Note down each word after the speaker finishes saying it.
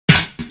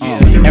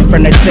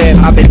from the tip.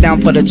 I've been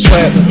down for the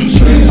trip.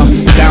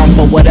 Down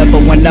for whatever,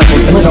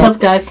 whenever. What's up,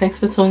 guys? Thanks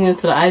for tuning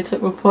into the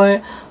iTip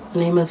Report.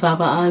 My name is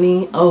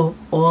Ani. Oh,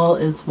 all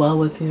is well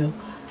with you.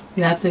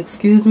 You have to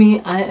excuse me.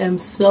 I am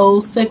so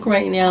sick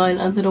right now and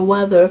under the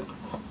weather.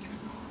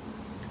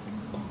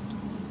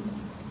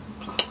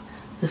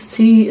 This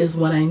tea is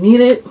what I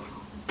needed.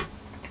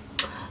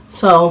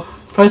 So,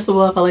 first of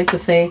all, I'd like to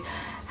say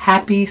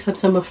happy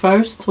September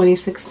 1st,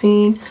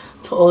 2016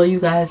 to all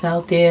you guys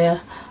out there.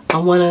 I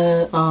want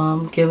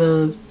to give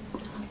a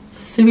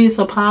serious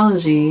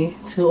apology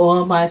to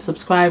all my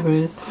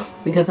subscribers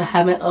because I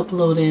haven't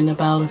uploaded in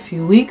about a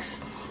few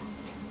weeks.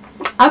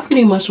 I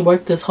pretty much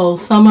worked this whole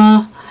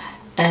summer,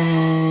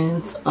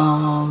 and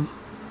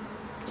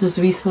just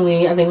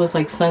recently, I think it was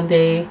like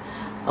Sunday,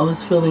 I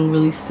was feeling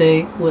really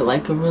sick with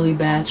like a really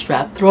bad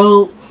strep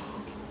throat,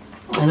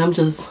 and I'm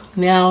just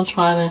now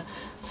trying to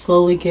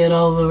slowly get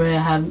over it.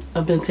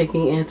 I've been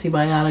taking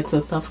antibiotics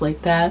and stuff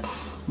like that,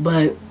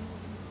 but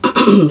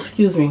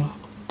excuse me,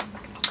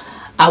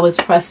 I was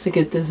pressed to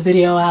get this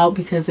video out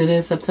because it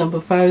is September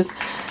 1st.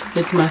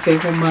 It's my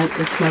favorite month.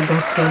 It's my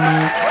birthday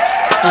month.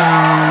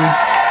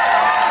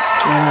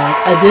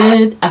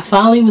 I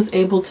finally was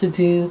able to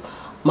do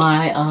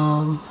my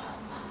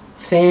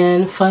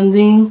fan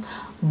funding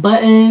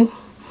button.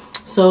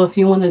 So if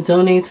you want to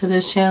donate to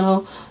this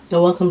channel,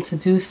 you're welcome to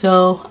do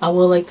so. I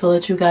would like to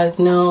let you guys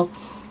know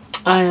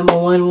I am a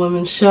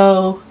one-woman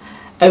show.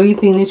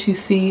 Everything that you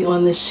see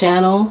on this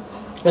channel,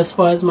 as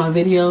far as my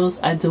videos,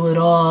 I do it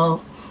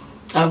all.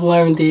 I've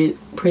learned it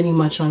pretty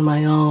much on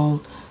my own.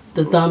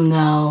 The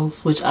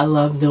thumbnails, which I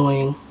love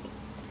doing,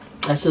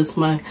 that's just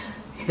my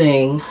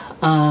thing.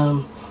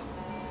 The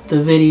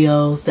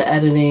videos, the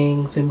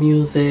editing, the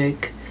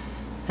music,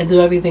 I do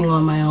everything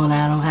on my own.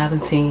 I don't have a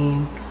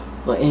team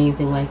or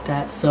anything like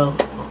that. So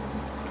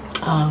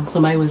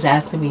somebody was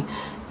asking me,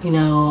 you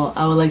know,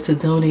 I would like to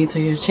donate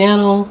to your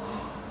channel,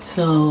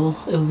 so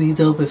it would be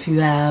dope if you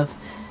have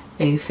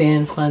a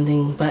fan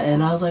funding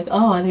button. I was like,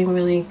 oh, I didn't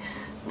really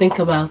think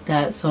about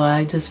that. So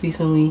I just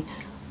recently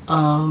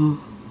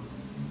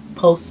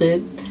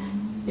posted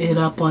it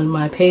up on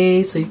my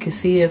page, so you can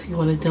see if you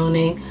want to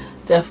donate.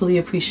 Definitely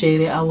appreciate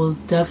it. I will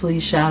definitely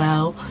shout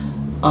out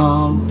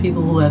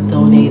people who have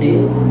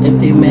donated if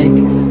they make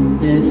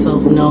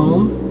themselves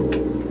known.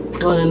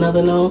 On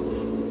another note,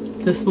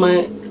 this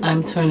month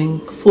I'm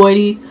turning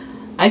 40.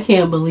 I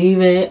can't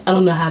believe it. I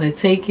don't know how to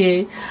take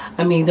it.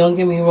 I mean, don't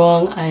get me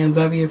wrong, I am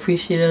very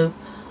appreciative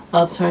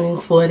of turning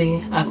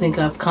 40. I think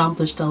I've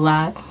accomplished a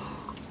lot.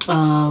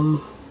 And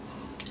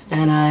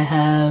I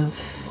have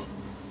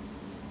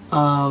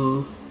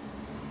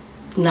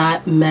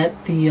not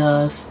met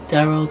the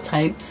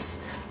stereotypes.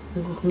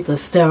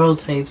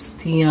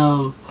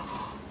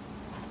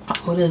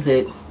 What is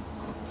it?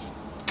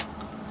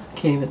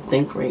 Can't even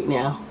think right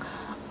now.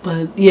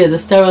 But yeah, the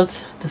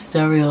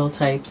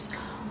stereotypes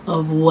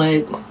of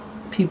what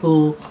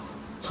people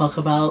talk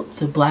about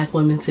the black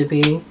women to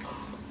be.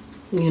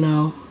 You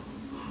know,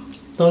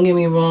 don't get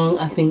me wrong,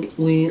 I think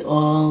we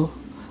all,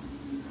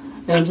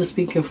 and I'm just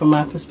speaking from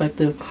my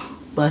perspective,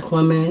 black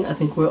women, I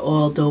think we're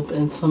all dope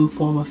in some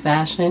form of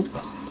fashion.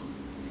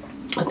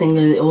 I think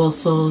it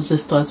also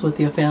just starts with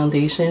your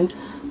foundation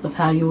of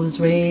how you was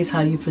raised,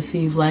 how you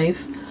perceive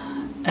life.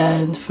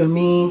 And for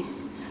me,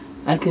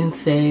 I can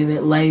say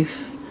that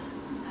life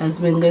has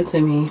been good to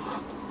me.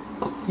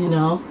 You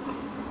know,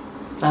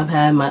 I've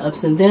had my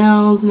ups and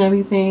downs and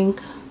everything,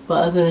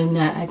 but other than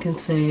that, I can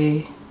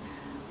say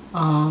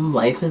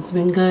life has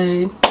been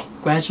good.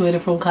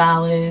 Graduated from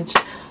college,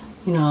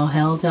 you know,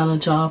 held down a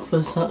job for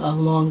a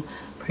long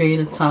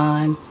period of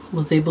time,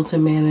 was able to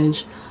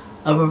manage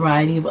a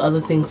variety of other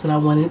things that I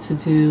wanted to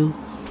do.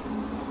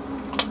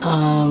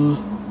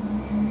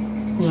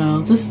 You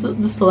know, just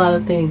a lot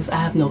of things. I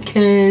have no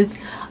kids.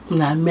 I'm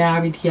not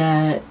married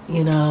yet,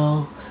 you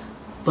know,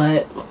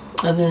 but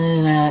other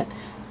than that,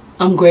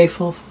 I'm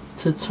grateful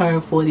to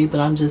turn 40, but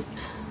I'm just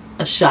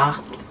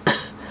shocked.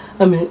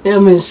 I'm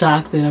in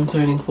shock that I'm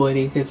turning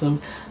 40 because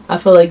I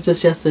feel like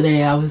just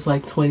yesterday I was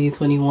like 20,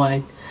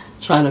 21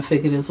 trying to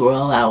figure this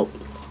world out.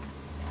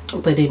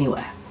 But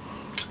anyway,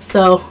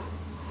 so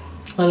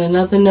on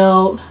another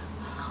note,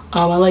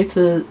 I'd like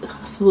to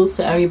salute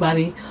to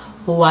everybody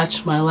who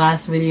watched my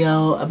last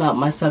video about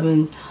my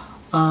 7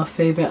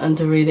 favorite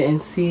underrated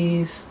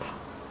NCs.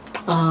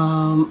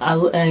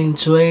 I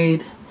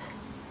enjoyed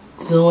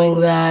doing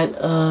that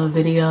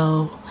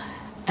video,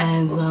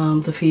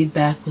 and the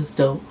feedback was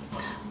dope.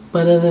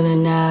 But other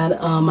than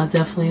that, I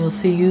definitely will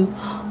see you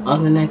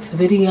on the next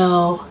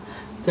video.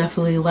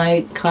 Definitely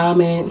like,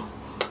 comment,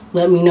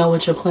 let me know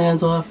what your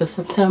plans are for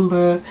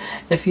September.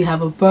 If you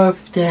have a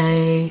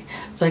birthday,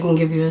 so I can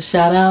give you a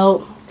shout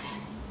out.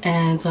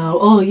 And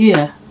oh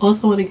yeah,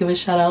 also want to give a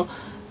shout out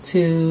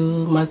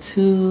to my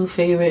 2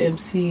 favorite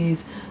MCs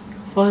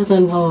as far as I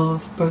know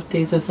of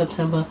birthdays in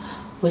September,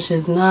 which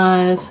is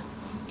NAS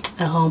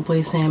and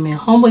Homeboy Sandman.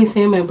 Homeboy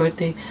Sandman's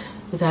birthday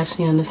is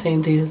actually on the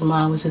same day as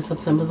mine, which is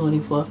September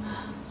 24th.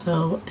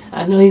 So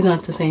I know he's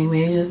not the same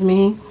age as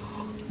me,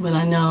 but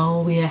I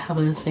know we have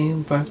the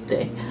same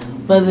birthday.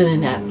 But other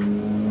than that,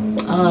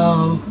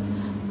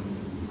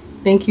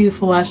 thank you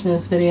for watching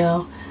this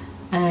video,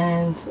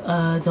 and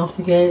don't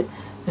forget,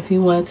 if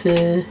you want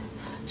to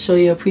show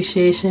your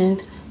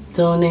appreciation,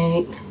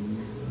 donate,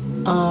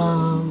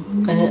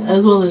 and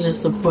as well as your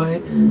support.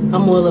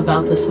 I'm all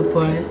about the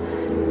support,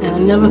 and I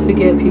never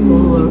forget people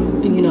who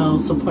are,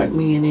 support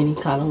me in any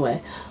kind of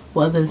way,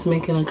 whether it's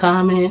making a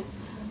comment,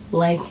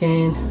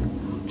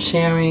 liking,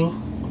 sharing,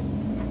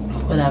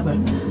 whatever.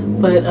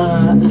 But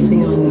I'll see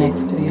you in the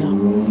next video.